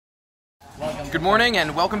Good morning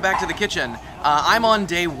and welcome back to the kitchen. I'm on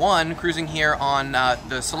day one, cruising here on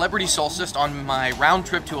the Celebrity Solstice on my round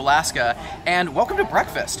trip to Alaska, and welcome to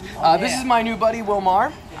breakfast. This is my new buddy,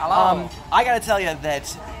 Wilmar. Hello. I gotta tell you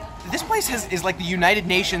that this place is like the United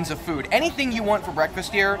Nations of food. Anything you want for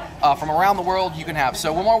breakfast here, from around the world, you can have.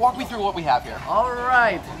 So Wilmar, walk me through what we have here. All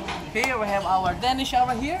right. Here we have our Danish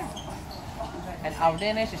over here, and our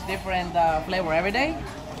Danish is different flavor every day.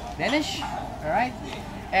 Danish, all right.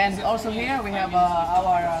 And also here we have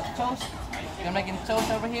our toast. We're making toast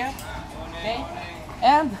over here, okay.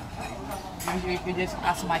 And you just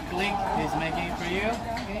ask my colleague, he's making it for you,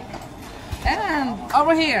 okay. And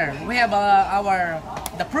over here we have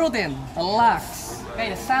the protein, the lux.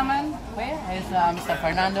 Okay, the salmon. Where is Mr.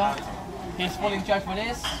 Fernando? He's fully in charge for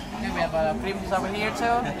this. Okay, we have premiums over here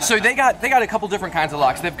too. So they got a couple different kinds of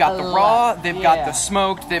lux. They've got the raw, they've got the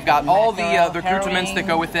smoked, they've got all the accoutrements that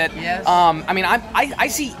go with it. Yes. I mean, I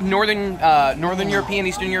see Northern European,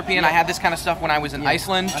 Eastern European. I had this kind of stuff when I was in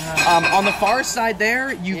Iceland. On the far side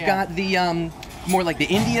there, you've got the more like the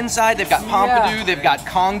Indian side. They've got pompidou, they've got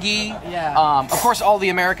congee. Of course, all the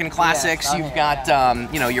American classics. You've got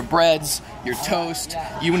you know, your breads, your toast.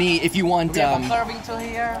 You need, if you want, we have a carving tool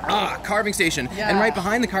here. Carving station. And right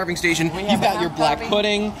behind the carving station, you've got your black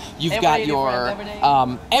pudding. You've got your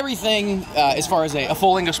everything as far as a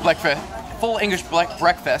full English breakfast. Full English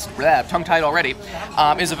breakfast, tongue-tied already,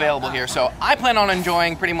 is available here. So I plan on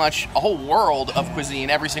enjoying pretty much a whole world of cuisine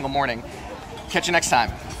every single morning. Catch you next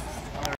time.